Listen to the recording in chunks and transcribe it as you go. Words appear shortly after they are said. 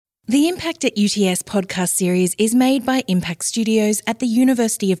The Impact at UTS podcast series is made by Impact Studios at the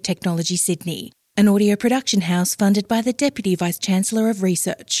University of Technology, Sydney, an audio production house funded by the Deputy Vice-Chancellor of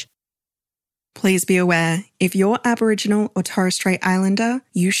Research. Please be aware, if you're Aboriginal or Torres Strait Islander,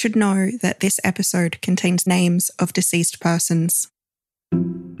 you should know that this episode contains names of deceased persons.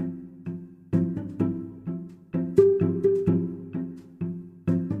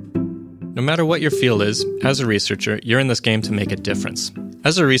 No matter what your field is, as a researcher, you're in this game to make a difference.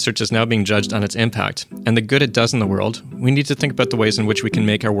 As our research is now being judged on its impact and the good it does in the world, we need to think about the ways in which we can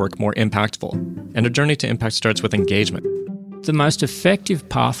make our work more impactful. And our journey to impact starts with engagement. The most effective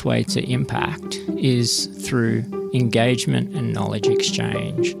pathway to impact is through engagement and knowledge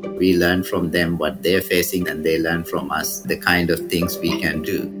exchange. We learn from them what they're facing, and they learn from us the kind of things we can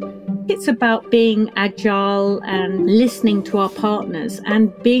do. It's about being agile and listening to our partners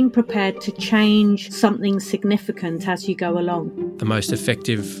and being prepared to change something significant as you go along. The most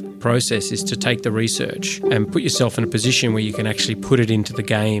effective process is to take the research and put yourself in a position where you can actually put it into the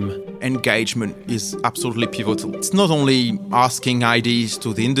game. Engagement is absolutely pivotal. It's not only asking ideas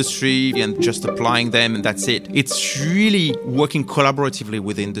to the industry and just applying them and that's it. It's really working collaboratively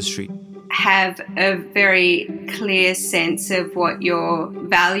with industry. Have a very clear sense of what your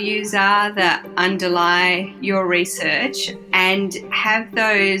values are that underlie your research, and have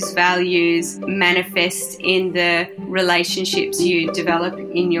those values manifest in the relationships you develop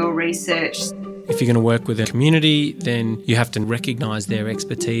in your research. If you're going to work with a community, then you have to recognise their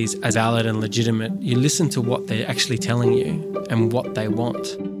expertise as valid and legitimate. You listen to what they're actually telling you and what they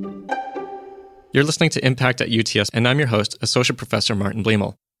want. You're listening to Impact at UTS, and I'm your host, Associate Professor Martin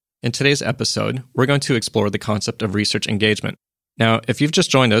Bleemel. In today's episode, we're going to explore the concept of research engagement. Now, if you've just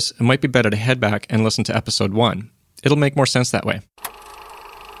joined us, it might be better to head back and listen to episode 1. It'll make more sense that way.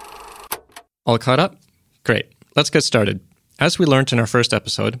 All caught up? Great. Let's get started. As we learned in our first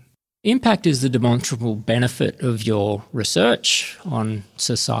episode, Impact is the demonstrable benefit of your research on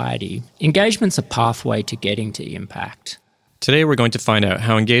society. Engagement's a pathway to getting to impact. Today we're going to find out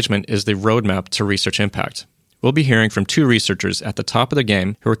how engagement is the roadmap to research impact. We'll be hearing from two researchers at the top of the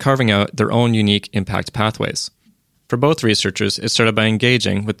game who are carving out their own unique impact pathways. For both researchers, it started by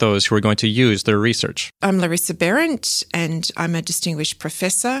engaging with those who are going to use their research. I'm Larissa Berendt, and I'm a distinguished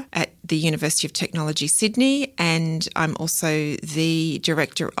professor at the University of Technology, Sydney, and I'm also the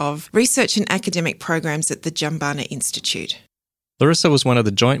Director of Research and Academic Programs at the Jumbunna Institute. Larissa was one of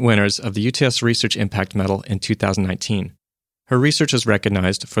the joint winners of the UTS Research Impact Medal in 2019. Her research is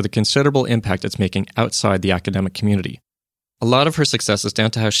recognized for the considerable impact it's making outside the academic community. A lot of her success is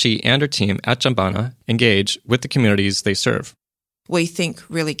down to how she and her team at Jumbunna engage with the communities they serve. We think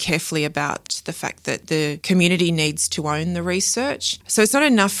really carefully about the fact that the community needs to own the research. So it's not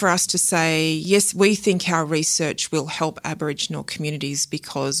enough for us to say, yes, we think our research will help Aboriginal communities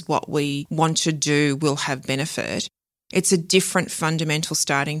because what we want to do will have benefit. It's a different fundamental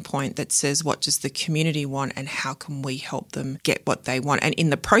starting point that says, what does the community want and how can we help them get what they want? And in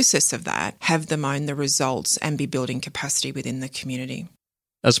the process of that, have them own the results and be building capacity within the community.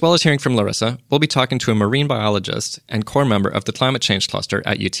 As well as hearing from Larissa, we'll be talking to a marine biologist and core member of the Climate Change Cluster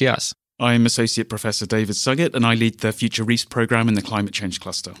at UTS. I'm Associate Professor David Suggett, and I lead the Future Reefs program in the Climate Change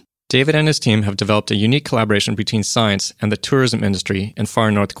Cluster. David and his team have developed a unique collaboration between science and the tourism industry in far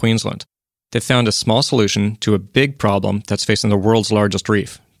north Queensland. They found a small solution to a big problem that's facing the world's largest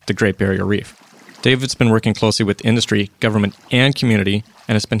reef, the Great Barrier Reef. David's been working closely with industry, government, and community,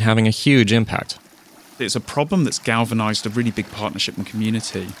 and it's been having a huge impact. It's a problem that's galvanised a really big partnership and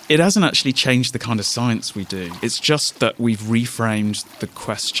community. It hasn't actually changed the kind of science we do. It's just that we've reframed the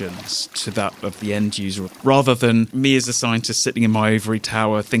questions to that of the end user, rather than me as a scientist sitting in my ivory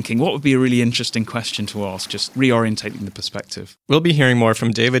tower thinking, what would be a really interesting question to ask, just reorientating the perspective. We'll be hearing more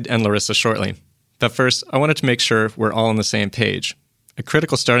from David and Larissa shortly. But first, I wanted to make sure we're all on the same page. A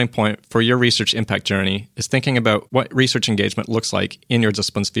critical starting point for your research impact journey is thinking about what research engagement looks like in your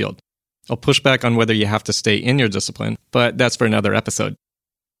discipline's field. I'll push back on whether you have to stay in your discipline, but that's for another episode.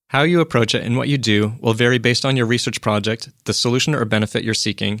 How you approach it and what you do will vary based on your research project, the solution or benefit you're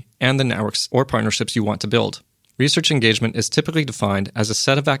seeking, and the networks or partnerships you want to build. Research engagement is typically defined as a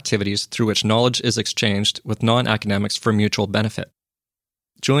set of activities through which knowledge is exchanged with non-academics for mutual benefit.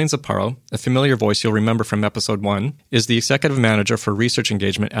 Julian Zaparo, a familiar voice you'll remember from episode 1, is the executive manager for research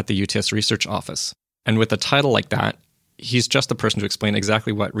engagement at the UTS Research Office. And with a title like that, he's just the person to explain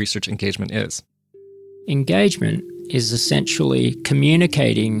exactly what research engagement is. Engagement is essentially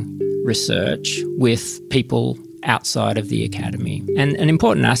communicating research with people outside of the academy. And an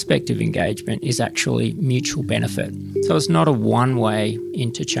important aspect of engagement is actually mutual benefit. So it's not a one-way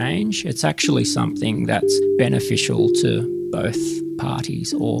interchange. It's actually something that's beneficial to both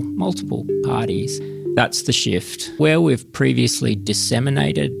parties or multiple parties. That's the shift. Where we've previously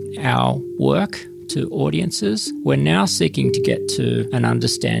disseminated our work to audiences, we're now seeking to get to an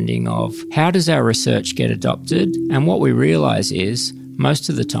understanding of how does our research get adopted, and what we realise is most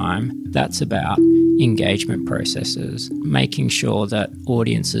of the time that's about engagement processes, making sure that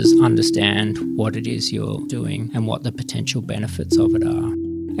audiences understand what it is you're doing and what the potential benefits of it are.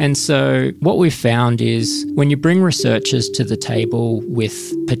 And so what we've found is when you bring researchers to the table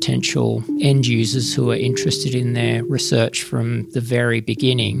with potential end users who are interested in their research from the very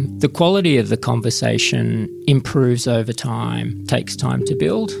beginning, the quality of the conversation improves over time, takes time to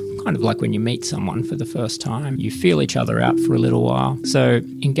build. Kind of like when you meet someone for the first time, you feel each other out for a little while. So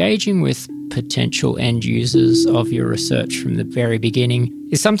engaging with potential end users of your research from the very beginning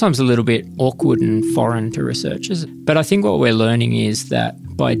is sometimes a little bit awkward and foreign to researchers. But I think what we're learning is that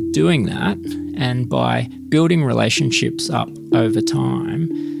by doing that and by building relationships up over time,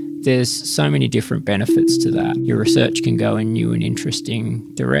 there's so many different benefits to that. Your research can go in new and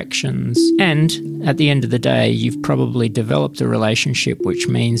interesting directions. And at the end of the day, you've probably developed a relationship, which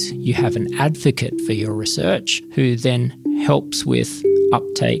means you have an advocate for your research who then helps with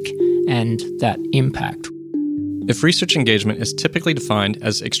uptake and that impact. If research engagement is typically defined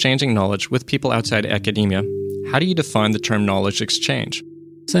as exchanging knowledge with people outside academia, how do you define the term knowledge exchange?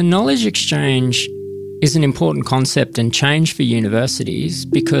 So knowledge exchange is an important concept and change for universities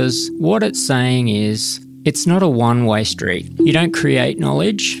because what it's saying is it's not a one-way street. You don't create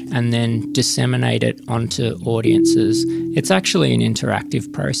knowledge and then disseminate it onto audiences. It's actually an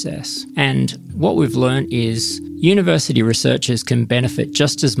interactive process. And what we've learned is university researchers can benefit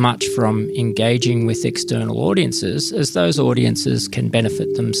just as much from engaging with external audiences as those audiences can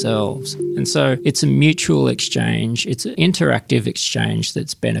benefit themselves. And so it's a mutual exchange. It's an interactive exchange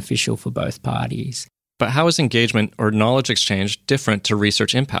that's beneficial for both parties. But how is engagement or knowledge exchange different to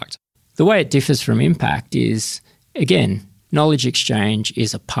research impact? The way it differs from impact is, again, knowledge exchange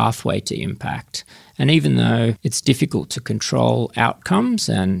is a pathway to impact. And even though it's difficult to control outcomes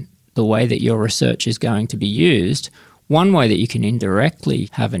and the way that your research is going to be used, one way that you can indirectly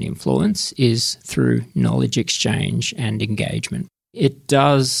have an influence is through knowledge exchange and engagement. It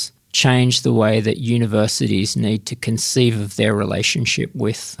does change the way that universities need to conceive of their relationship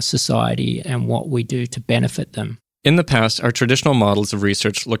with society and what we do to benefit them. In the past, our traditional models of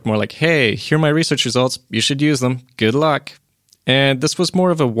research looked more like, hey, here are my research results, you should use them, good luck. And this was more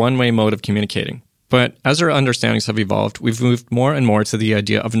of a one-way mode of communicating. But as our understandings have evolved, we've moved more and more to the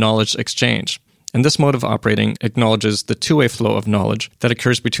idea of knowledge exchange. And this mode of operating acknowledges the two-way flow of knowledge that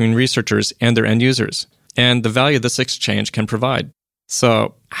occurs between researchers and their end users, and the value this exchange can provide.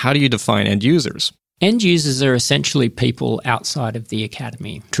 So how do you define end users? End users are essentially people outside of the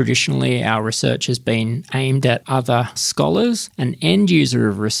academy. Traditionally, our research has been aimed at other scholars. An end user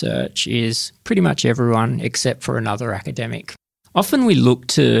of research is pretty much everyone except for another academic. Often we look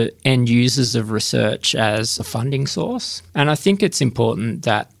to end users of research as a funding source, and I think it's important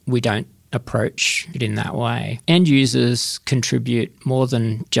that we don't approach it in that way. End users contribute more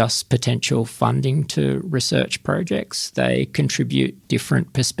than just potential funding to research projects. They contribute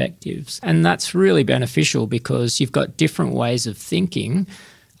different perspectives. And that's really beneficial because you've got different ways of thinking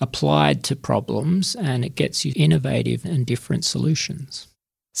applied to problems and it gets you innovative and different solutions.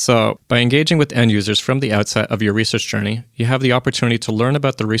 So, by engaging with end users from the outset of your research journey, you have the opportunity to learn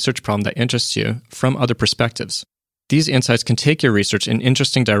about the research problem that interests you from other perspectives. These insights can take your research in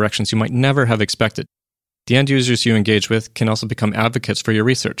interesting directions you might never have expected. The end users you engage with can also become advocates for your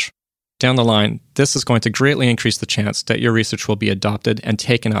research. Down the line, this is going to greatly increase the chance that your research will be adopted and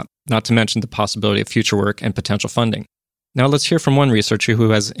taken up, not to mention the possibility of future work and potential funding. Now let's hear from one researcher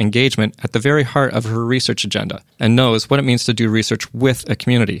who has engagement at the very heart of her research agenda and knows what it means to do research with a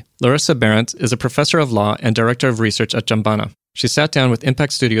community. Larissa Behrendt is a professor of law and director of research at Jumbana. She sat down with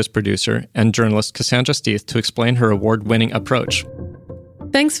Impact Studios producer and journalist Cassandra Steeth to explain her award-winning approach.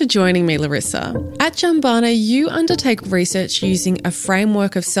 Thanks for joining me, Larissa. At Jumbana, you undertake research using a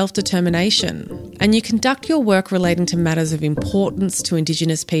framework of self-determination, and you conduct your work relating to matters of importance to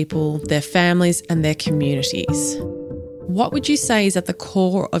Indigenous people, their families and their communities. What would you say is at the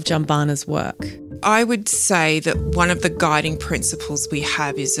core of Jumbana's work? I would say that one of the guiding principles we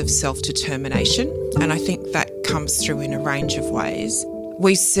have is of self-determination, and I think that comes through in a range of ways.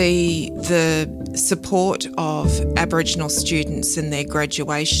 We see the support of Aboriginal students and their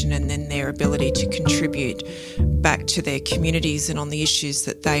graduation and then their ability to contribute back to their communities and on the issues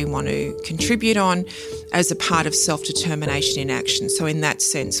that they want to contribute on as a part of self-determination in action. So in that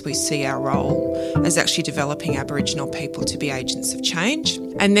sense, we see our role as actually developing Aboriginal people to be agents of change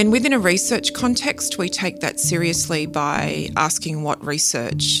And then within a research context, we take that seriously by asking what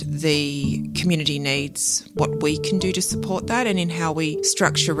research the community needs, what we can do to support that, and in how we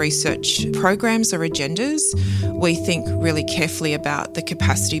structure research programs or agendas. We think really carefully about the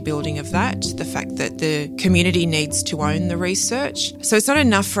capacity building of that, the fact that the community needs to own the research. So it's not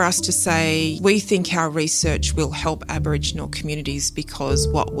enough for us to say we think our research will help Aboriginal communities because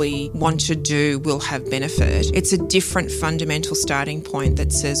what we want to do will have benefit. It's a different fundamental starting point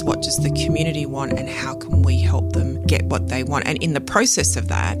that says what does the community want and how can we help them get what they want, and in the process of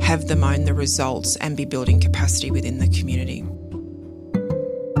that have them own the results and be building capacity within the community.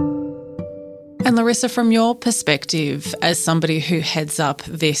 And Larissa, from your perspective as somebody who heads up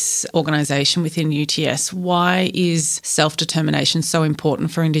this organisation within UTS, why is self-determination so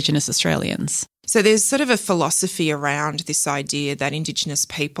important for Indigenous Australians? So there's sort of a philosophy around this idea that Indigenous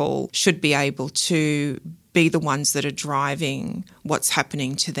people should be able to be the ones that are driving what's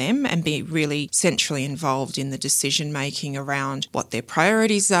happening to them and be really centrally involved in the decision making around what their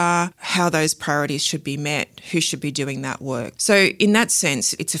priorities are, how those priorities should be met, who should be doing that work. So in that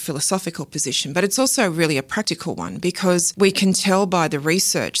sense, it's a philosophical position, but it's also really a practical one because we can tell by the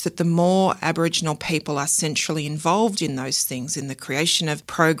research that the more Aboriginal people are centrally involved in those things, in the creation of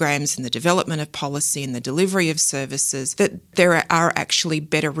programs, in the development of policy, in the delivery of services, that there are actually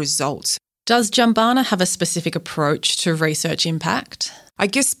better results. Does Jumbana have a specific approach to research impact? I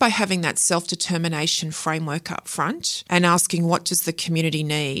guess by having that self-determination framework up front and asking what does the community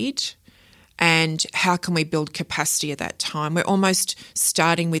need and how can we build capacity at that time. We're almost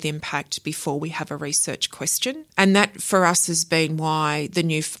starting with impact before we have a research question. And that for us has been why the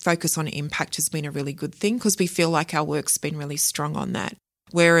new focus on impact has been a really good thing because we feel like our work's been really strong on that.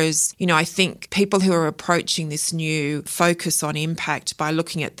 Whereas, I think people who are approaching this new focus on impact by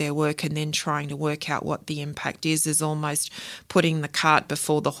looking at their work and then trying to work out what the impact is almost putting the cart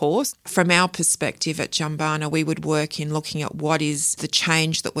before the horse. From our perspective at Jumbana, we would work in looking at what is the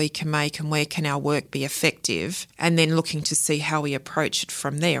change that we can make and where can our work be effective, and then looking to see how we approach it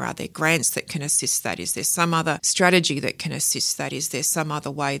from there. Are there grants that can assist that? Is there some other strategy that can assist that? Is there some other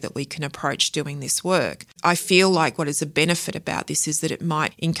way that we can approach doing this work? I feel like what is a benefit about this is that it might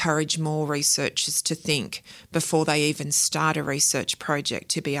encourage more researchers to think before they even start a research project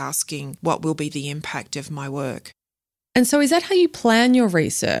to be asking what will be the impact of my work. And so is that how you plan your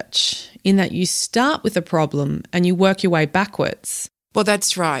research, in that you start with a problem and you work your way backwards? Well,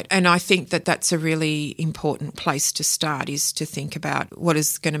 that's right. And I think that that's a really important place to start, is to think about what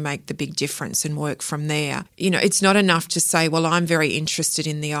is going to make the big difference and work from there. It's not enough to say, well, I'm very interested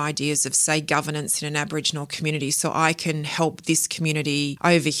in the ideas of, say, governance in an Aboriginal community, so I can help this community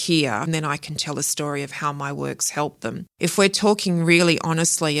over here, and then I can tell a story of how my work's helped them. If we're talking really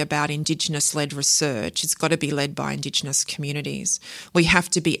honestly about Indigenous-led research, it's got to be led by Indigenous communities. We have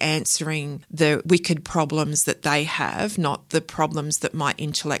to be answering the wicked problems that they have, not the problems that might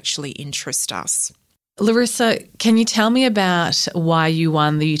intellectually interest us. Larissa, can you tell me about why you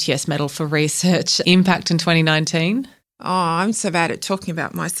won the UTS Medal for Research Impact in 2019? Oh, I'm so bad at talking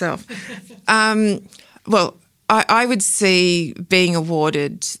about myself. Well, I would see being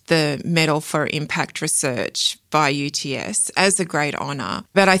awarded the Medal for Impact Research by UTS as a great honour,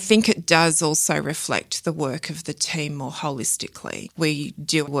 but I think it does also reflect the work of the team more holistically. We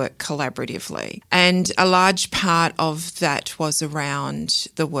do work collaboratively, and a large part of that was around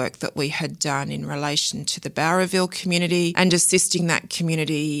the work that we had done in relation to the Bowraville community and assisting that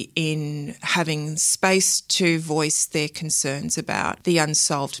community in having space to voice their concerns about the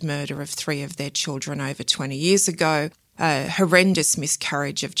unsolved murder of 3 of their children over 20 years ago, a horrendous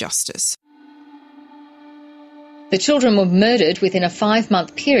miscarriage of justice. The children were murdered within a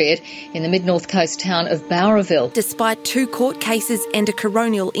 5-month period in the mid-north coast town of Bowraville. Despite 2 court cases and a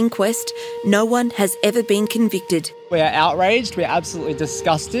coronial inquest, no one has ever been convicted. We are outraged, we are absolutely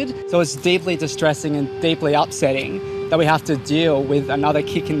disgusted, so it's deeply distressing and deeply upsetting that we have to deal with another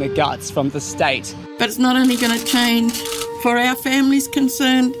kick in the guts from the state. But it's not only going to change for our families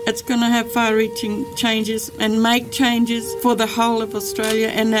concerned, it's going to have far-reaching changes and make changes for the whole of Australia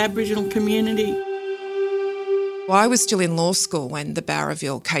and the Aboriginal community. Well, I was still in law school when the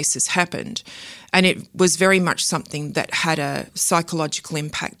Bowraville cases happened, and it was very much something that had a psychological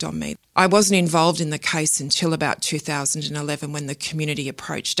impact on me. I wasn't involved in the case until about 2011 when the community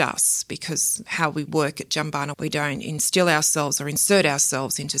approached us, because how we work at Jumbana, we don't instill ourselves or insert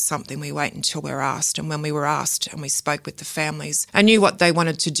ourselves into something. We wait until we're asked. And when we were asked and we spoke with the families, I knew what they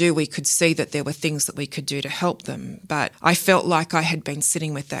wanted to do. We could see that there were things that we could do to help them. But I felt like I had been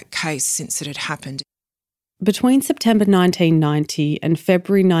sitting with that case since it had happened. Between September 1990 and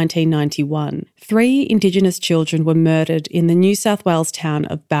February 1991, 3 Indigenous children were murdered in the New South Wales town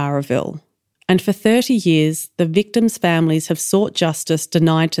of Bowraville. And for 30 years, the victims' families have sought justice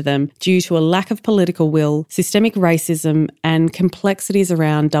denied to them due to a lack of political will, systemic racism, and complexities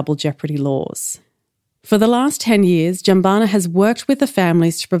around double jeopardy laws. For the last 10 years, Jumbana has worked with the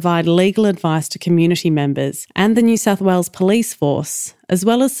families to provide legal advice to community members and the New South Wales Police Force, as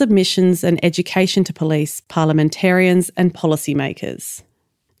well as submissions and education to police, parliamentarians and policymakers.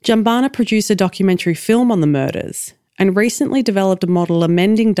 Jumbana produced a documentary film on the murders and recently developed a model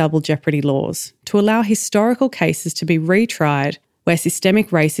amending double jeopardy laws to allow historical cases to be retried where systemic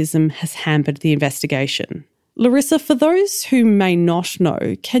racism has hampered the investigation. Larissa, for those who may not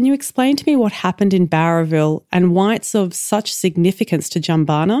know, can you explain to me what happened in Bowraville and why it's of such significance to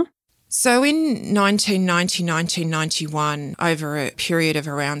Jumbana? So in 1990-1991, over a period of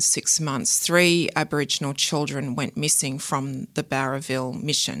around 6 months, 3 Aboriginal children went missing from the Bowraville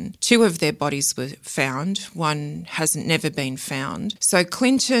mission. 2 of their bodies were found. 1 hasn't never been found. So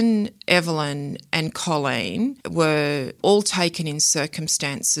Clinton, Evelyn and Colleen were all taken in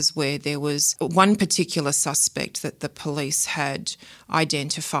circumstances where there was one particular suspect that the police had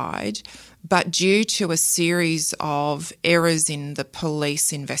identified, but due to a series of errors in the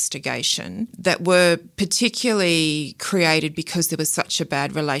police investigation that were particularly created because there was such a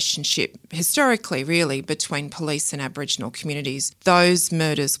bad relationship historically, really, between police and Aboriginal communities, those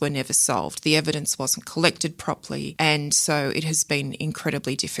murders were never solved. The evidence wasn't collected properly, and so it has been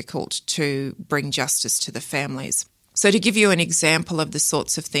incredibly difficult to bring justice to the families. So to give you an example of the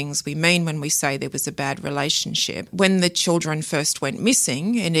sorts of things we mean when we say there was a bad relationship, when the children first went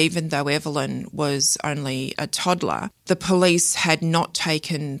missing, and even though Evelyn was only a toddler, the police had not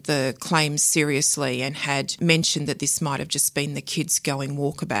taken the claims seriously and had mentioned that this might have just been the kids going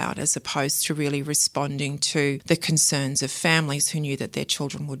walkabout, as opposed to really responding to the concerns of families who knew that their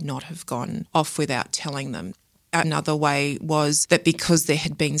children would not have gone off without telling them. Another way was that because there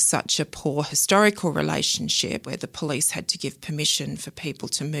had been such a poor historical relationship where the police had to give permission for people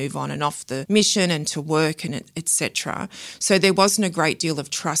to move on and off the mission and to work and etc. So there wasn't a great deal of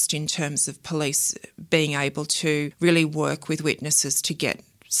trust in terms of police being able to really work with witnesses to get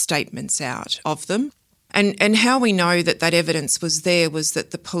statements out of them. And how we know that that evidence was there was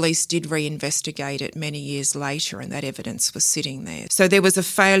that the police did reinvestigate it many years later and that evidence was sitting there. So there was a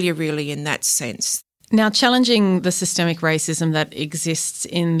failure really in that sense. Now, challenging the systemic racism that exists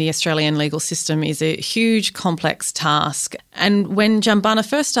in the Australian legal system is a huge, complex task. And when Jumbana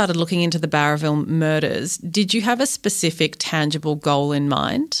first started looking into the Bowraville murders, did you have a specific, tangible goal in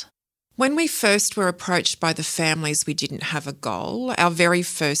mind? When we first were approached by the families, we didn't have a goal. Our very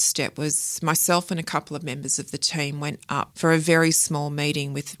first step was myself and a couple of members of the team went up for a very small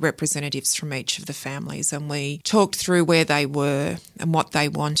meeting with representatives from each of the families, and we talked through where they were and what they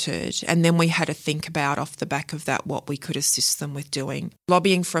wanted, and then we had to think about off the back of that what we could assist them with doing.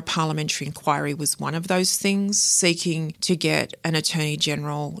 Lobbying for a parliamentary inquiry was one of those things. Seeking to get an Attorney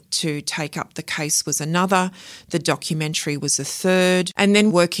General to take up the case was another. The documentary was a third. And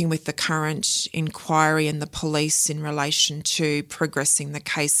then working with the current inquiry and the police in relation to progressing the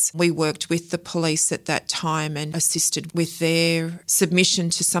case. We worked with the police at that time and assisted with their submission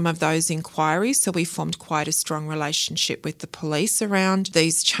to some of those inquiries. So we formed quite a strong relationship with the police around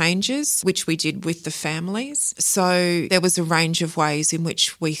these changes, which we did with the families. So there was a range of ways in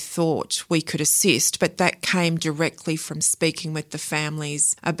which we thought we could assist, but that came directly from speaking with the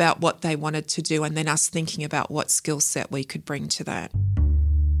families about what they wanted to do and then us thinking about what skill set we could bring to that.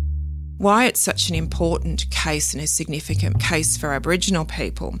 Why it's such an important case and a significant case for Aboriginal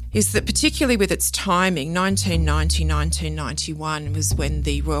people is that particularly with its timing, 1990-1991 was when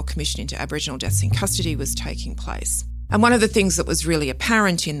the Royal Commission into Aboriginal Deaths in Custody was taking place. And one of the things that was really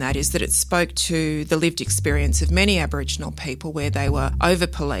apparent in that is that it spoke to the lived experience of many Aboriginal people where they were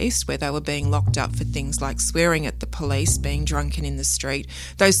over-policed, where they were being locked up for things like swearing at the police, being drunken in the street,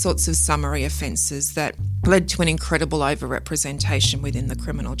 those sorts of summary offences that led to an incredible over-representation within the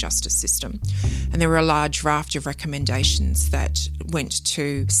criminal justice system. And there were a large raft of recommendations that went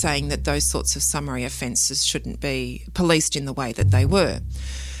to saying that those sorts of summary offences shouldn't be policed in the way that they were.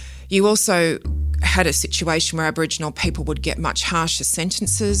 You also had a situation where Aboriginal people would get much harsher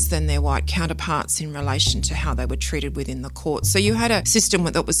sentences than their white counterparts in relation to how they were treated within the court. So you had a system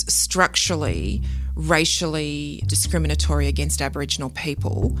that was structurally, racially discriminatory against Aboriginal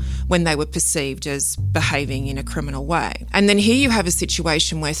people when they were perceived as behaving in a criminal way. And then here you have a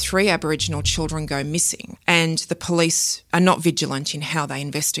situation where 3 Aboriginal children go missing and the police are not vigilant in how they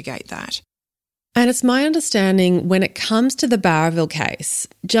investigate that. And it's my understanding when it comes to the Bowraville case,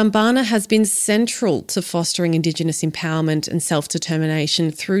 Jumbana has been central to fostering Indigenous empowerment and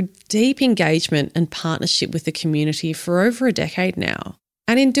self-determination through deep engagement and partnership with the community for over a decade now.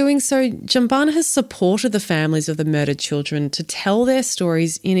 And in doing so, Jumbana has supported the families of the murdered children to tell their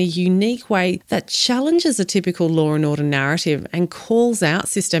stories in a unique way that challenges a typical law and order narrative and calls out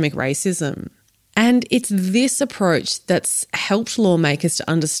systemic racism. And it's this approach that's helped lawmakers to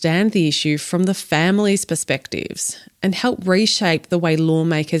understand the issue from the families' perspectives and help reshape the way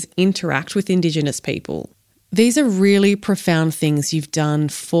lawmakers interact with Indigenous people. These are really profound things you've done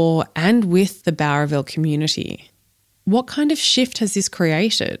for and with the Bowraville community. What kind of shift has this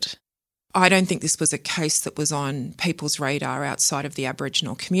created? I don't think this was a case that was on people's radar outside of the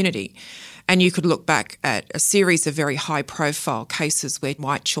Aboriginal community. And you could look back at a series of very high-profile cases where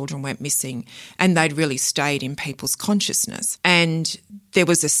white children went missing and they'd really stayed in people's consciousness. And there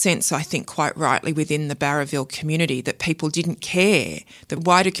was a sense, I think quite rightly, within the Bowraville community that people didn't care, the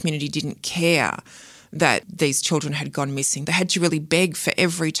wider community didn't care that these children had gone missing. They had to really beg for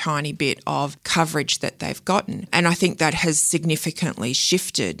every tiny bit of coverage that they've gotten. And I think that has significantly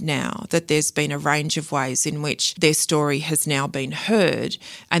shifted now, that there's been a range of ways in which their story has now been heard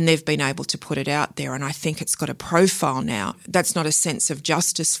and they've been able to put it out there. And I think it's got a profile now. That's not a sense of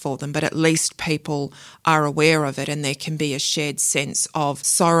justice for them, but at least people are aware of it and there can be a shared sense of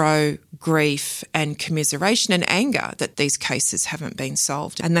sorrow, grief and commiseration and anger that these cases haven't been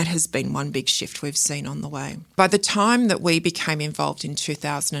solved. And that has been one big shift we've seen on the way. By the time that we became involved in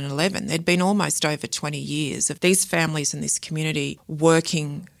 2011, there'd been almost over 20 years of these families and this community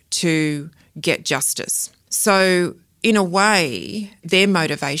working to get justice. So in a way, their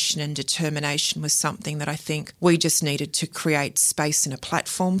motivation and determination was something that I think we just needed to create space and a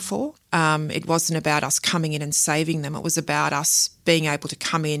platform for. It wasn't about us coming in and saving them. It was about us being able to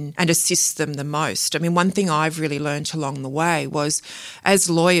come in and assist them the most. I mean, one thing I've really learned along the way was as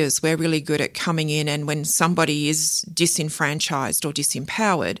lawyers, we're really good at coming in and when somebody is disenfranchised or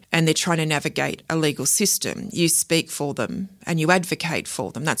disempowered and they're trying to navigate a legal system, you speak for them and you advocate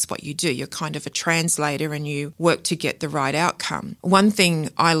for them. That's what you do. You're kind of a translator and you work to get the right outcome. One thing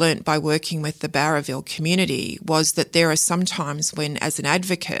I learnt by working with the Bowraville community was that there are some times when, as an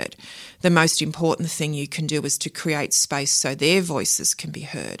advocate, the most important thing you can do is to create space so their voices can be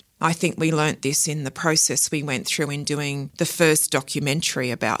heard. I think we learnt this in the process we went through in doing the first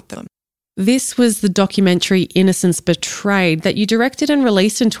documentary about them. This was the documentary Innocence Betrayed that you directed and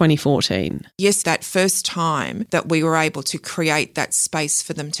released in 2014. Yes, that first time that we were able to create that space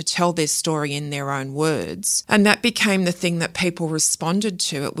for them to tell their story in their own words. And that became the thing that people responded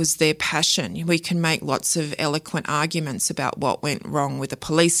to. It was their passion. We can make lots of eloquent arguments about what went wrong with a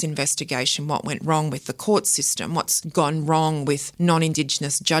police investigation, what went wrong with the court system, what's gone wrong with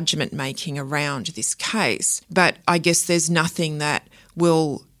non-Indigenous judgment making around this case. But I guess there's nothing that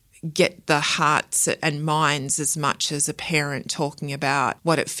will get the hearts and minds as much as a parent talking about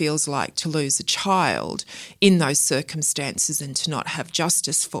what it feels like to lose a child in those circumstances and to not have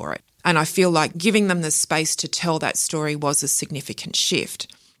justice for it. And I feel like giving them the space to tell that story was a significant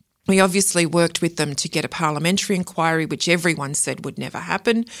shift. We obviously worked with them to get a parliamentary inquiry, which everyone said would never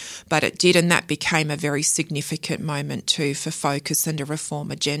happen, but it did, and that became a very significant moment too for focus and a reform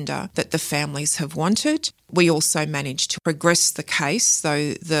agenda that the families have wanted. We also managed to progress the case,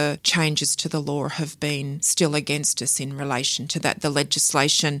 though the changes to the law have been still against us in relation to that. The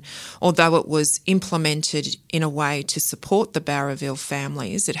legislation, although it was implemented in a way to support the Bowraville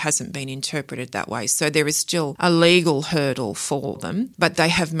families, it hasn't been interpreted that way. So there is still a legal hurdle for them, but they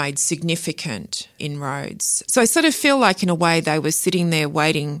have made significant inroads. So I sort of feel like in a way they were sitting there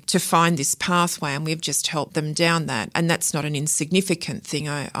waiting to find this pathway and we've just helped them down that. And that's not an insignificant thing.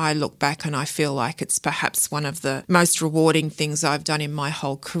 I look back and I feel like it's perhaps one of the most rewarding things I've done in my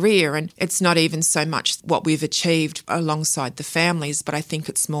whole career. And it's not even so much what we've achieved alongside the families, but I think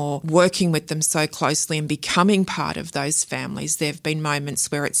it's more working with them so closely and becoming part of those families. There have been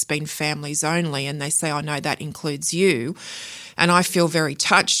moments where it's been families only and they say, oh no, that includes you. And I feel very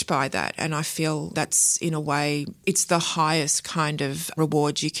touched by that. And I feel that's, in a way, it's the highest kind of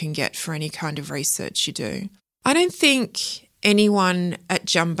reward you can get for any kind of research you do. I don't think anyone at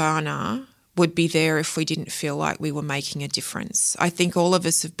Jumbana would be there if we didn't feel like we were making a difference. I think all of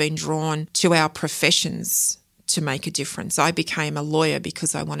us have been drawn to our professions to make a difference. I became a lawyer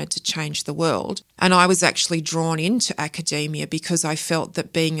because I wanted to change the world. And I was actually drawn into academia because I felt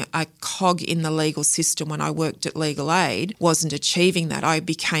that being a cog in the legal system when I worked at Legal Aid wasn't achieving that. I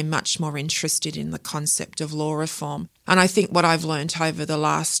became much more interested in the concept of law reform. And I think what I've learned over the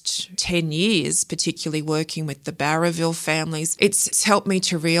last 10 years, particularly working with the Barraville families, it's helped me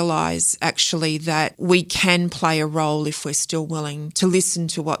to realise actually that we can play a role if we're still willing to listen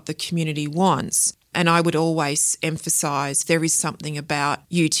to what the community wants. And I would always emphasise there is something about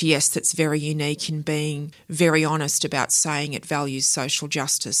UTS that's very unique in being very honest about saying it values social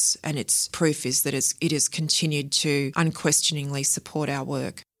justice, and its proof is that it has continued to unquestioningly support our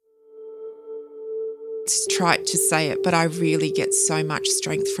work. It's trite to say it, but I really get so much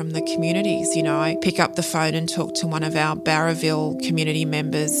strength from the communities. You know, I pick up the phone and talk to one of our Barraville community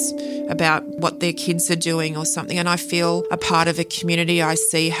members about what their kids are doing or something, and I feel a part of a community. I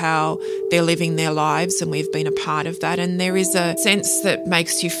see how they're living their lives, and we've been a part of that. And there is a sense that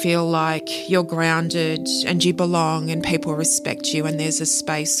makes you feel like you're grounded and you belong and people respect you, and there's a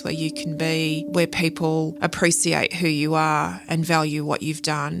space where you can be, where people appreciate who you are and value what you've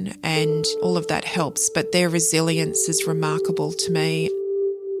done, and all of that helps. But their resilience is remarkable to me.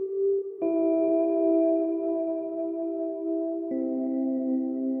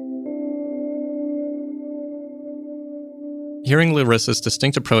 Hearing Larissa's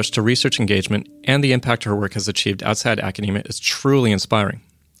distinct approach to research engagement and the impact her work has achieved outside academia is truly inspiring.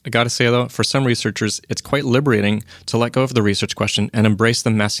 I gotta say though, for some researchers, it's quite liberating to let go of the research question and embrace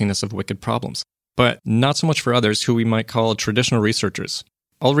the messiness of wicked problems. But not so much for others who we might call traditional researchers.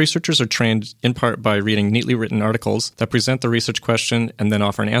 All researchers are trained in part by reading neatly written articles that present the research question and then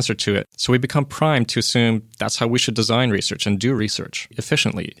offer an answer to it. So we become primed to assume that's how we should design research and do research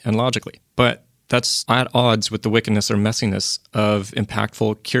efficiently and logically. But that's at odds with the wickedness or messiness of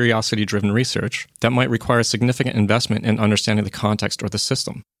impactful, curiosity-driven research that might require significant investment in understanding the context or the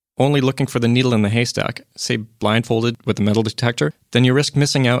system. Only looking for the needle in the haystack, say blindfolded with a metal detector, then you risk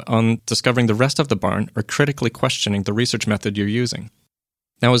missing out on discovering the rest of the barn or critically questioning the research method you're using.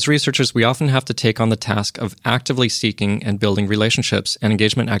 Now, as researchers, we often have to take on the task of actively seeking and building relationships and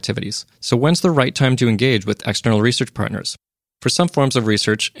engagement activities. So when's the right time to engage with external research partners? For some forms of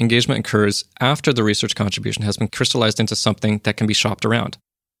research, engagement occurs after the research contribution has been crystallized into something that can be shopped around.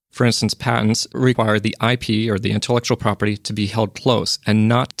 For instance, patents require the IP, or the intellectual property, to be held close and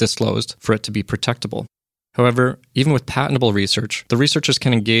not disclosed for it to be protectable. However, even with patentable research, the researchers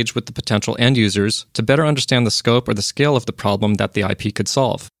can engage with the potential end users to better understand the scope or the scale of the problem that the IP could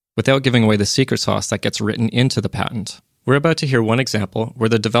solve, without giving away the secret sauce that gets written into the patent. We're about to hear one example where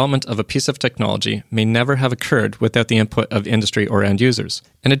the development of a piece of technology may never have occurred without the input of industry or end users.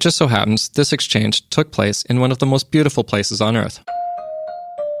 And it just so happens this exchange took place in one of the most beautiful places on Earth.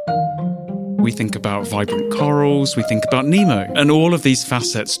 We think about vibrant corals, we think about Nemo. And all of these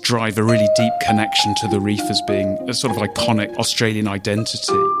facets drive a really deep connection to the reef as being a sort of iconic Australian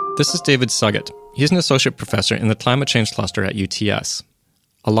identity. This is David Suggett. He's an associate professor in the climate change cluster at UTS.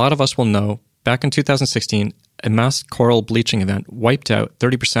 A lot of us will know, back in 2016, a mass coral bleaching event wiped out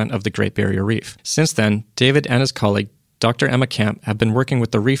 30% of the Great Barrier Reef. Since then, David and his colleague, Dr. Emma Camp, have been working with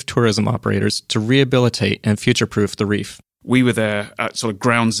the reef tourism operators to rehabilitate and future-proof the reef. We were there at sort of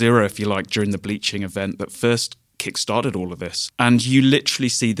ground zero, if you like, during the bleaching event that first kick-started all of this. And you literally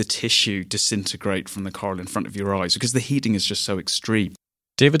see the tissue disintegrate from the coral in front of your eyes because the heating is just so extreme.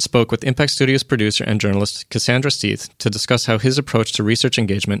 David spoke with Impact Studios producer and journalist Cassandra Steeth to discuss how his approach to research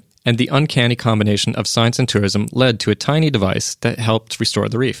engagement and the uncanny combination of science and tourism led to a tiny device that helped restore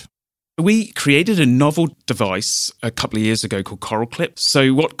the reef. We created a novel device a couple of years ago called Coral Clip.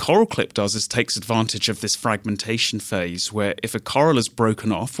 So what Coral Clip does is takes advantage of this fragmentation phase where if a coral is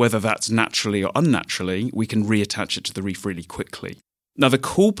broken off, whether that's naturally or unnaturally, we can reattach it to the reef really quickly. Now, the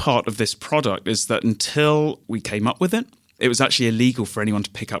cool part of this product is that until we came up with it, it was actually illegal for anyone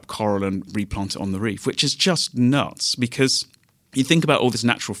to pick up coral and replant it on the reef, which is just nuts because you think about all these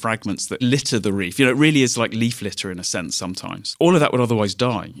natural fragments that litter the reef. You know, it really is like leaf litter in a sense sometimes. All of that would otherwise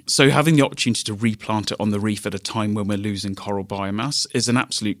die. So having the opportunity to replant it on the reef at a time when we're losing coral biomass is an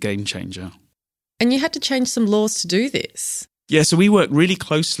absolute game changer. And you had to change some laws to do this. Yeah, so we worked really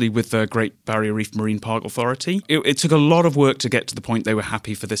closely with the Great Barrier Reef Marine Park Authority. It took a lot of work to get to the point they were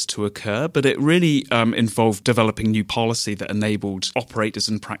happy for this to occur, but it really involved developing new policy that enabled operators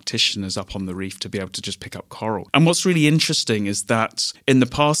and practitioners up on the reef to be able to just pick up coral. And what's really interesting is that in the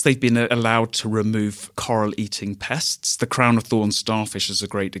past they've been allowed to remove coral-eating pests. The crown of thorns starfish is a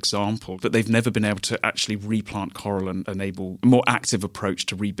great example, but they've never been able to actually replant coral and enable a more active approach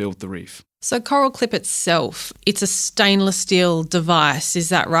to rebuild the reef. So Coral Clip itself, it's a stainless steel device, is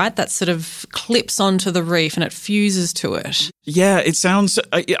that right? That sort of clips onto the reef and it fuses to it. Yeah, it sounds,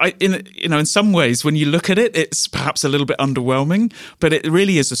 in some ways, when you look at it, it's perhaps a little bit underwhelming, but it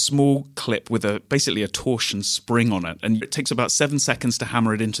really is a small clip with basically a torsion spring on it. And it takes about 7 seconds to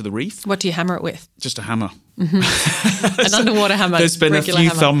hammer it into the reef. What do you hammer it with? Just a hammer. Mm-hmm. An underwater hammer. There's been a few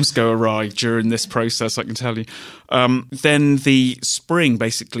hammer. thumbs go awry during this process, I can tell you. Then the spring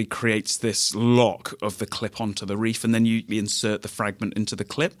basically creates this lock of the clip onto the reef, and then you insert the fragment into the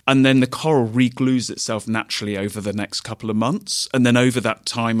clip. And then the coral re-glues itself naturally over the next couple of months. And then over that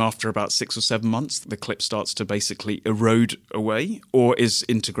time, after about 6 or 7 months, the clip starts to basically erode away or is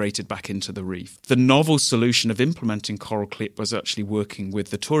integrated back into the reef. The novel solution of implementing Coral Clip was actually working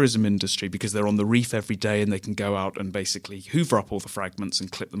with the tourism industry, because they're on the reef every day and they can go out and basically hoover up all the fragments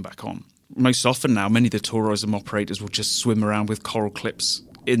and clip them back on. Most often now, many of the tourism operators will just swim around with coral clips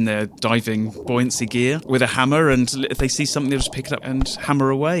in their diving buoyancy gear with a hammer, and if they see something, they'll just pick it up and hammer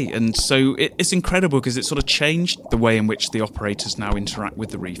away. And so it's incredible, because it sort of changed the way in which the operators now interact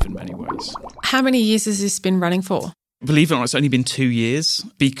with the reef in many ways. How many years has this been running for? Believe it or not, it's only been 2 years,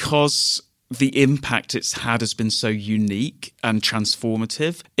 because the impact it's had has been so unique and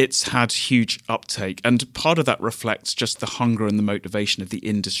transformative. It's had huge uptake, and part of that reflects just the hunger and the motivation of the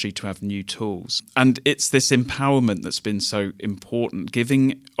industry to have new tools. And it's this empowerment that's been so important,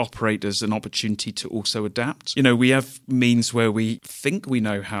 giving operators an opportunity to also adapt. You know, we have means where we think we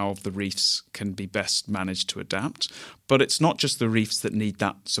know how the reefs can be best managed to adapt, but it's not just the reefs that need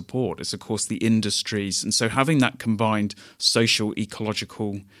that support. It's, of course, the industries. And so having that combined social,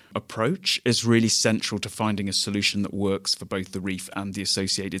 ecological approach is really central to finding a solution that works for both the reef and the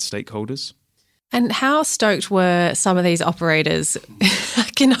associated stakeholders. And how stoked were some of these operators? I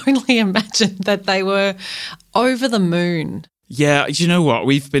can only imagine that they were over the moon. Yeah, you know what?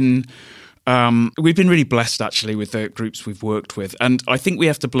 We've been really blessed, actually, with the groups we've worked with. And I think we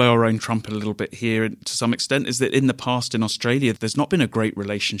have to blow our own trumpet a little bit here to some extent, is that in the past in Australia, there's not been a great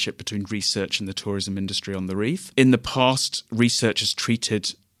relationship between research and the tourism industry on the reef. In the past, research has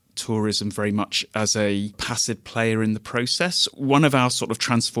treated tourism very much as a passive player in the process. One of our sort of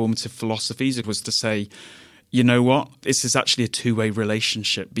transformative philosophies was to say, you know what, this is actually a two-way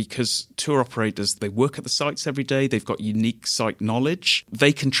relationship, because tour operators, they work at the sites every day, they've got unique site knowledge,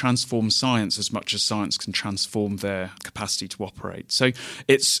 they can transform science as much as science can transform their capacity to operate. So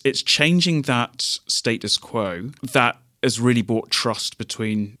it's changing that status quo that has really brought trust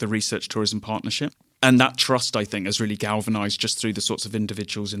between the research tourism partnership. And that trust, I think, has really galvanised just through the sorts of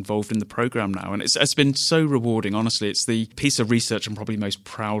individuals involved in the programme now. And it's been so rewarding, honestly. It's the piece of research I'm probably most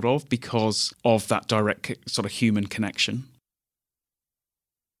proud of because of that direct sort of human connection.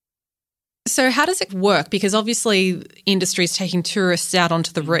 So how does it work? Because obviously industry is taking tourists out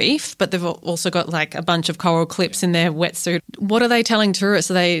onto the reef, but they've also got like a bunch of coral clips in their wetsuit. What are they telling tourists?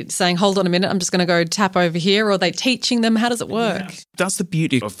 Are they saying, hold on a minute, I'm just going to go tap over here? Or are they teaching them? How does it work? Yeah. That's the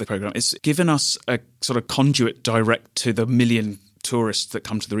beauty of the programme. It's given us a sort of conduit direct to the million tourists that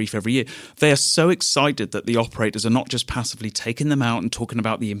come to the reef every year. They are so excited that the operators are not just passively taking them out and talking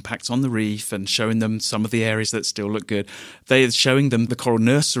about the impacts on the reef and showing them some of the areas that still look good. They are showing them the coral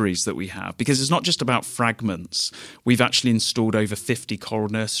nurseries that we have, because it's not just about fragments. We've actually installed over 50 coral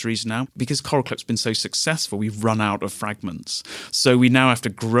nurseries now. Because Coral Clip's been so successful, we've run out of fragments. So we now have to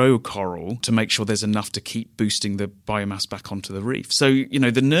grow coral to make sure there's enough to keep boosting the biomass back onto the reef. So, you know,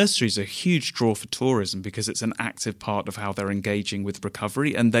 the nurseries are a huge draw for tourism because it's an active part of how they're engaging with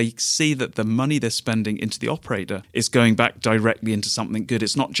recovery, and they see that the money they're spending into the operator is going back directly into something good.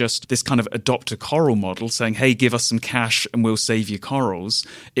 It's not just this kind of adopt a coral model saying, hey, give us some cash and we'll save you corals.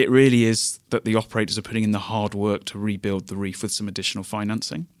 It really is that the operators are putting in the hard work to rebuild the reef with some additional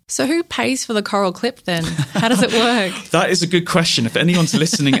financing. So who pays for the coral clip then? How does it work? That is a good question. If anyone's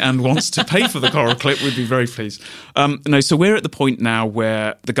listening and wants to pay for the coral clip, we'd be very pleased. So we're at the point now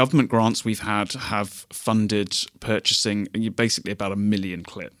where the government grants we've had have funded purchasing basically about 1 million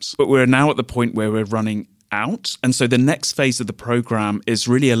clips. But we're now at the point where we're running out. And so the next phase of the program is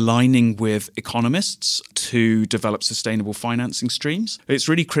really aligning with economists to develop sustainable financing streams. It's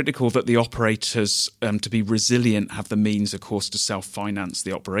really critical that the operators, to be resilient, have the means, of course, to self-finance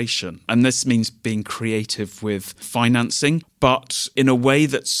the operation. And this means being creative with financing, but in a way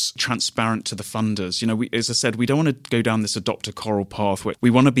that's transparent to the funders. You know, as I said, we don't want to go down this adopt a coral path. We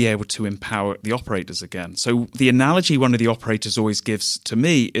want to be able to empower the operators again. So the analogy one of the operators always gives to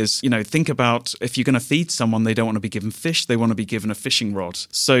me is, you know, think about if you're going to feed someone, they don't want to be given fish, they want to be given a fishing rod.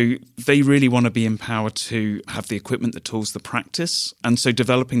 So they really want to be empowered to have the equipment, the tools, the practice. And so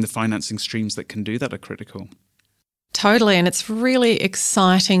developing the financing streams that can do that are critical. Totally. And it's really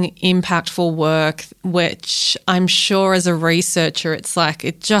exciting, impactful work, which I'm sure as a researcher, it's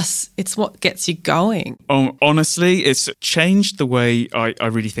what gets you going. Honestly, it's changed the way I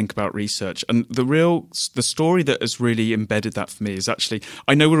really think about research. And the story that has really embedded that for me is actually,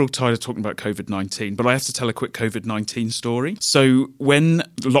 I know we're all tired of talking about COVID-19, but I have to tell a quick COVID-19 story. So when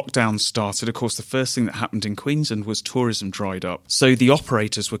lockdown started, of course, the first thing that happened in Queensland was tourism dried up. So the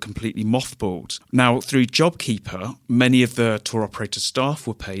operators were completely mothballed. Now, through JobKeeper, many of the tour operator staff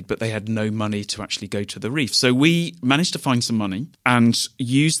were paid, but they had no money to actually go to the reef. So we managed to find some money and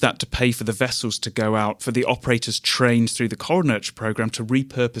use that to pay for the vessels to go out, for the operators trained through the Coral Nurture program to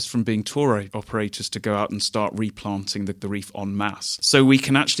repurpose from being tour operators to go out and start replanting the reef en masse. So we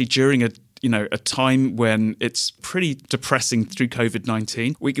can actually, during a time when it's pretty depressing through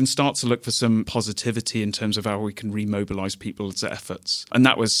COVID-19, we can start to look for some positivity in terms of how we can remobilize people's efforts. And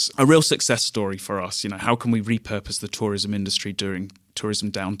that was a real success story for us. How can we repurpose the tourism industry during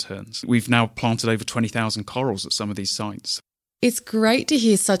tourism downturns? We've now planted over 20,000 corals at some of these sites. It's great to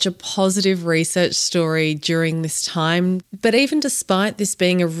hear such a positive research story during this time. But even despite this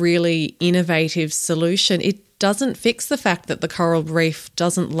being a really innovative solution, it doesn't fix the fact that the coral reef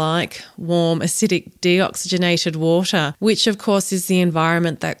doesn't like warm, acidic, deoxygenated water, which of course is the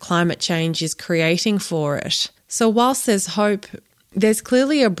environment that climate change is creating for it. So whilst there's hope, there's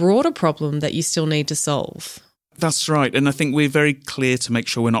clearly a broader problem that you still need to solve. That's right. And I think we're very clear to make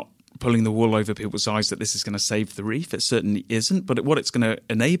sure we're not pulling the wool over people's eyes that this is going to save the reef. It certainly isn't. But what it's going to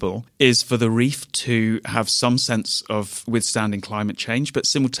enable is for the reef to have some sense of withstanding climate change, but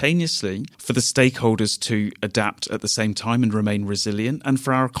simultaneously for the stakeholders to adapt at the same time and remain resilient, and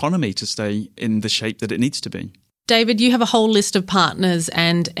for our economy to stay in the shape that it needs to be. David, you have a whole list of partners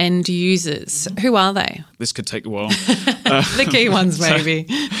and end users. Who are they? This could take a while. The key ones, maybe.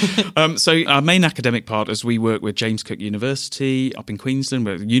 So our main academic partners, we work with James Cook University up in Queensland,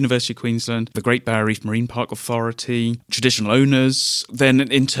 with the University of Queensland, the Great Barrier Reef Marine Park Authority, traditional owners. Then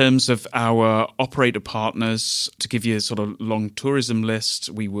in terms of our operator partners, to give you a sort of long tourism list,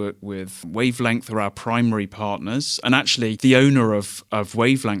 we work with Wavelength, who are our primary partners. And actually, the owner of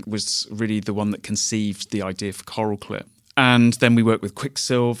Wavelength was really the one that conceived the idea for Coral Clip. And then we work with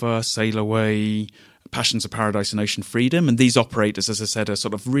Quicksilver, Sail Away, Passions of Paradise and Ocean Freedom. And these operators, as I said, are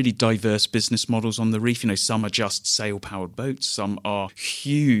sort of really diverse business models on the reef. Some are just sail-powered boats. Some are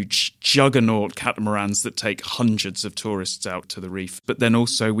huge juggernaut catamarans that take hundreds of tourists out to the reef. But then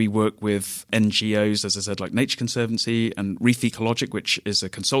also we work with NGOs, as I said, like Nature Conservancy and Reef Ecologic, which is a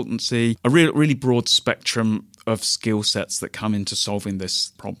consultancy, a really broad spectrum of skill sets that come into solving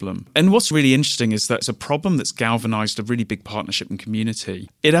this problem. And what's really interesting is that it's a problem that's galvanized a really big partnership and community.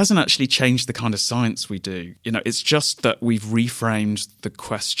 It hasn't actually changed the kind of science we do. It's just that we've reframed the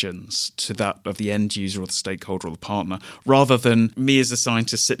questions to that of the end user or the stakeholder or the partner, rather than me as a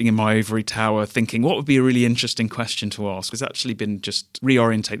scientist sitting in my ivory tower thinking what would be a really interesting question to ask. It's actually been just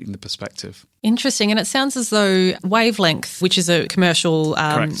reorientating the perspective. Interesting. And it sounds as though Wavelength, which is a commercial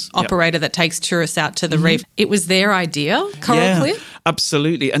operator that takes tourists out to the reef, it was their idea, Coral Clip?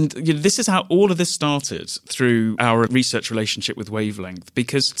 Absolutely. And this is how all of this started, through our research relationship with Wavelength.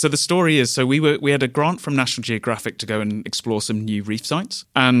 So the story is, we had a grant from National Geographic to go and explore some new reef sites.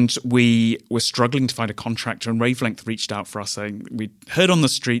 And we were struggling to find a contractor, and Wavelength reached out for us saying, we heard on the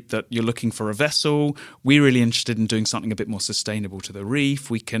street that you're looking for a vessel. We're really interested in doing something a bit more sustainable to the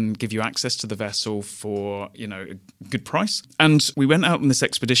reef. We can give you access to the vessel for, a good price. And we went out on this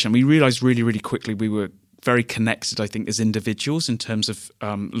expedition. We realized really, really quickly we were very connected, I think, as individuals in terms of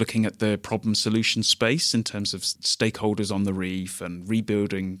looking at the problem-solution space, in terms of stakeholders on the reef and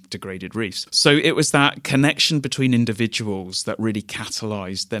rebuilding degraded reefs. So it was that connection between individuals that really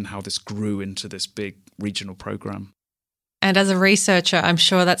catalysed then how this grew into this big regional program. And as a researcher, I'm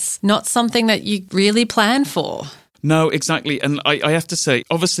sure that's not something that you really plan for. No, exactly. And I have to say,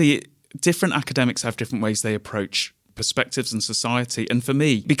 obviously, different academics have different ways they approach perspectives and society. And for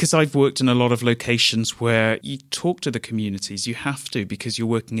me, because I've worked in a lot of locations where you talk to the communities, you have to, because you're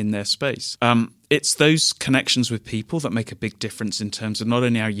working in their space. It's those connections with people that make a big difference in terms of not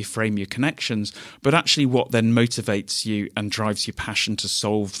only how you frame your connections, but actually what then motivates you and drives your passion to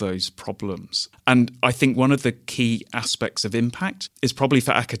solve those problems. And I think one of the key aspects of impact is probably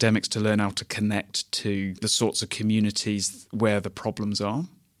for academics to learn how to connect to the sorts of communities where the problems are.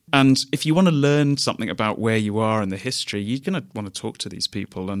 And if you want to learn something about where you are and the history, you're going to want to talk to these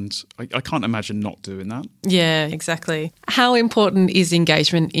people. And I can't imagine not doing that. Yeah, exactly. How important is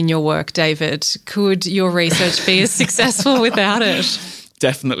engagement in your work, David? Could your research be as successful without it?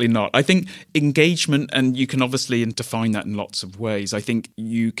 Definitely not. I think engagement, and you can obviously define that in lots of ways. I think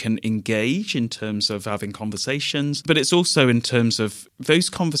you can engage in terms of having conversations, but it's also in terms of those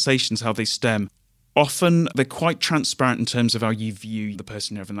conversations, how they stem. Often they're quite transparent in terms of how you view the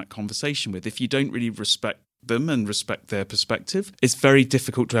person you're having that conversation with. If you don't really respect them and respect their perspective, it's very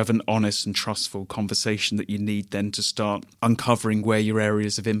difficult to have an honest and trustful conversation that you need then to start uncovering where your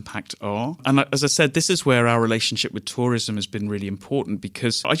areas of impact are. And as I said, this is where our relationship with tourism has been really important,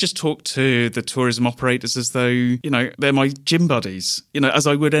 because I just talk to the tourism operators as though, they're my gym buddies, as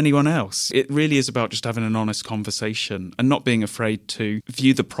I would anyone else. It really is about just having an honest conversation and not being afraid to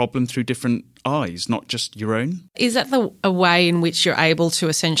view the problem through different eyes, not just your own. Is that a way in which you're able to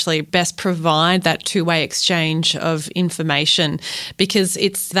essentially best provide that two-way exchange of information? Because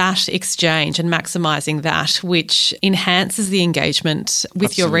it's that exchange and maximising that which enhances the engagement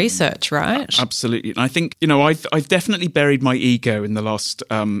with your research, right? Absolutely. And I think, I've definitely buried my ego in the last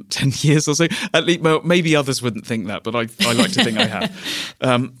 10 years or so. At least, well, maybe others wouldn't think that, but I like to think I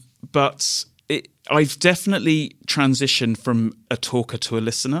have. I've definitely transitioned from a talker to a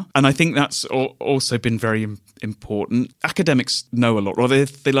listener. And I think that's also been very important. Academics know a lot, or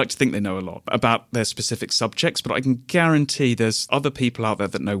they like to think they know a lot about their specific subjects, but I can guarantee there's other people out there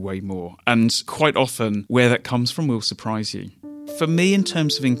that know way more. And quite often, where that comes from will surprise you. For me, in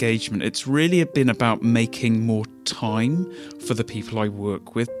terms of engagement, it's really been about making more time for the people I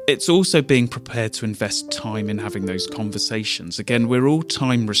work with. It's also being prepared to invest time in having those conversations. Again, we're all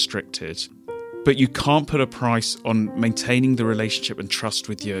time restricted. But you can't put a price on maintaining the relationship and trust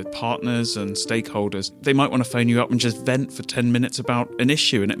with your partners and stakeholders. They might want to phone you up and just vent for 10 minutes about an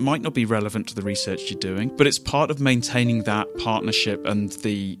issue, and it might not be relevant to the research you're doing, but it's part of maintaining that partnership and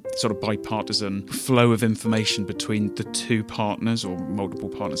the sort of bipartisan flow of information between the two partners or multiple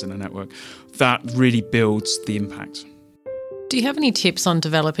partners in a network that really builds the impact. Do you have any tips on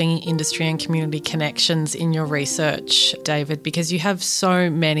developing industry and community connections in your research, David? Because you have so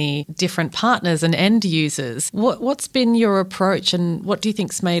many different partners and end users. What's been your approach, and what do you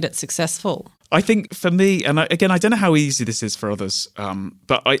think's made it successful? I think for me, and I don't know how easy this is for others,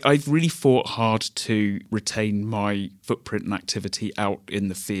 but I've really fought hard to retain my footprint and activity out in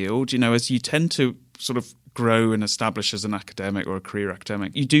the field. As you tend to sort of grow and establish as an academic or a career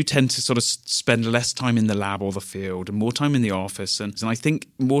academic, you do tend to sort of spend less time in the lab or the field and more time in the office. And I think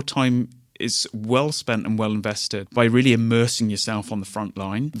more time is well spent and well invested by really immersing yourself on the front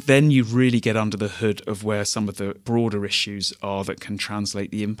line. Then you really get under the hood of where some of the broader issues are that can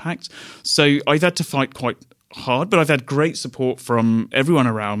translate the impact. So I've had to fight quite hard, but I've had great support from everyone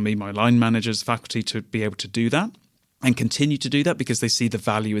around me, my line managers, faculty, to be able to do that and continue to do that because they see the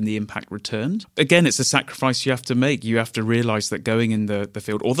value and the impact returned. Again, it's a sacrifice you have to make. You have to realise that going in the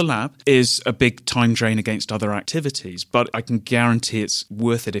field or the lab is a big time drain against other activities. But I can guarantee it's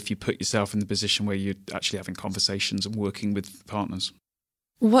worth it if you put yourself in the position where you're actually having conversations and working with partners.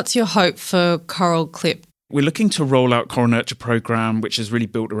 What's your hope for Coral Clip? We're looking to roll out Coral Nurture Programme, which is really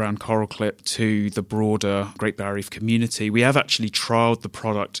built around Coral Clip, to the broader Great Barrier Reef community. We have actually trialled the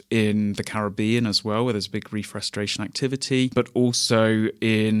product in the Caribbean as well, where there's big reef restoration activity, but also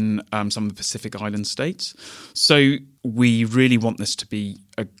in some of the Pacific Island states. So we really want this to be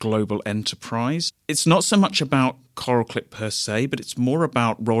a global enterprise. It's not so much about Coral Clip per se, but it's more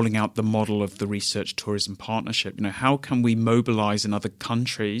about rolling out the model of the Research Tourism Partnership. How can we mobilise in other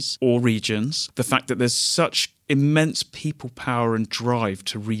countries or regions the fact that there's such immense people power and drive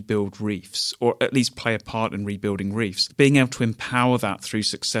to rebuild reefs, or at least play a part in rebuilding reefs. Being able to empower that through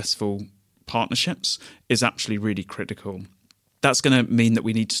successful partnerships is actually really critical. That's going to mean that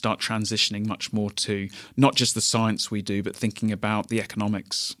we need to start transitioning much more to not just the science we do, but thinking about the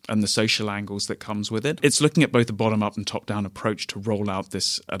economics and the social angles that comes with it. It's looking at both a bottom-up and top-down approach to roll out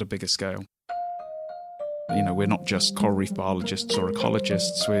this at a bigger scale. We're not just coral reef biologists or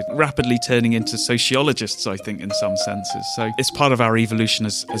ecologists. We're rapidly turning into sociologists, I think, in some senses. So it's part of our evolution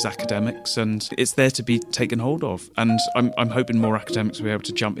as academics, and it's there to be taken hold of. And I'm hoping more academics will be able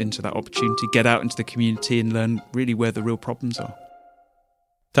to jump into that opportunity, get out into the community and learn really where the real problems are.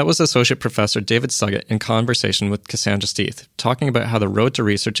 That was Associate Professor David Suggett in conversation with Cassandra Steeth, talking about how the road to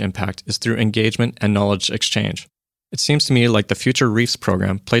research impact is through engagement and knowledge exchange. It seems to me like the Future Reefs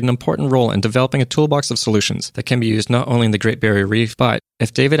program played an important role in developing a toolbox of solutions that can be used not only in the Great Barrier Reef, but,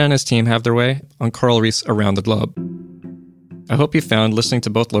 if David and his team have their way, on coral reefs around the globe. I hope you found listening to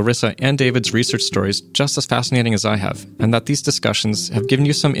both Larissa and David's research stories just as fascinating as I have, and that these discussions have given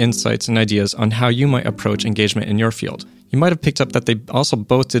you some insights and ideas on how you might approach engagement in your field. You might have picked up that they also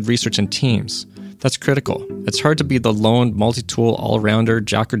both did research in teams. That's critical. It's hard to be the lone, multi-tool, all-rounder,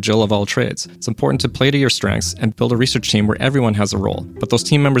 Jack or Jill of all trades. It's important to play to your strengths and build a research team where everyone has a role. But those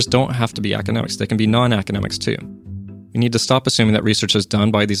team members don't have to be academics. They can be non-academics too. We need to stop assuming that research is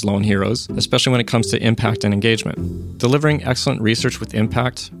done by these lone heroes, especially when it comes to impact and engagement. Delivering excellent research with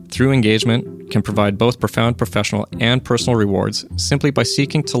impact through engagement can provide both profound professional and personal rewards simply by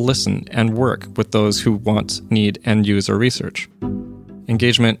seeking to listen and work with those who want, need, and use our research.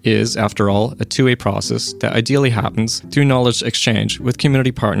 Engagement is, after all, a two-way process that ideally happens through knowledge exchange with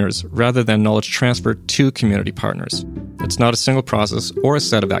community partners rather than knowledge transfer to community partners. It's not a single process or a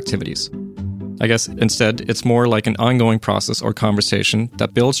set of activities. I guess instead, it's more like an ongoing process or conversation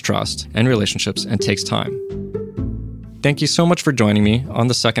that builds trust and relationships and takes time. Thank you so much for joining me on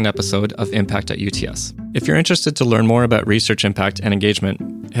the second episode of Impact at UTS. If you're interested to learn more about research impact and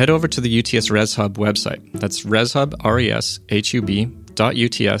engagement, head over to the UTS ResHub website. That's ResHub,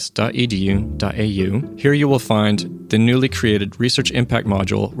 reshub.uts.edu.au. Here you will find the newly created Research Impact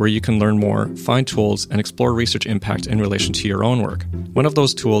module where you can learn more, find tools, and explore research impact in relation to your own work. One of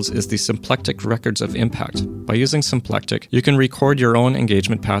those tools is the Symplectic Records of Impact. By using Symplectic, you can record your own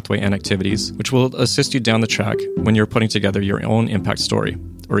engagement pathway and activities, which will assist you down the track when you're putting together your own impact story,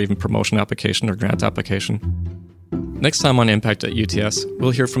 or even promotion application or grant application. Next time on Impact at UTS,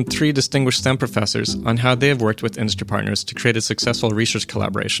 we'll hear from 3 distinguished STEM professors on how they have worked with industry partners to create successful research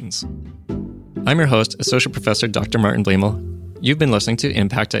collaborations. I'm your host, Associate Professor Dr. Martin Blumel. You've been listening to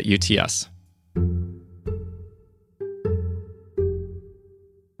Impact at UTS.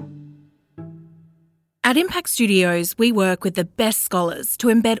 At Impact Studios, we work with the best scholars to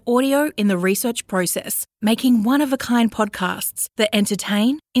embed audio in the research process, making one-of-a-kind podcasts that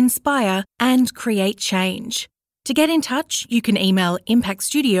entertain, inspire, and create change. To get in touch, you can email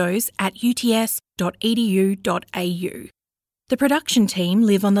impactstudios@uts.edu.au. The production team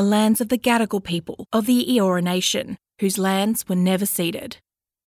live on the lands of the Gadigal people of the Eora Nation, whose lands were never ceded.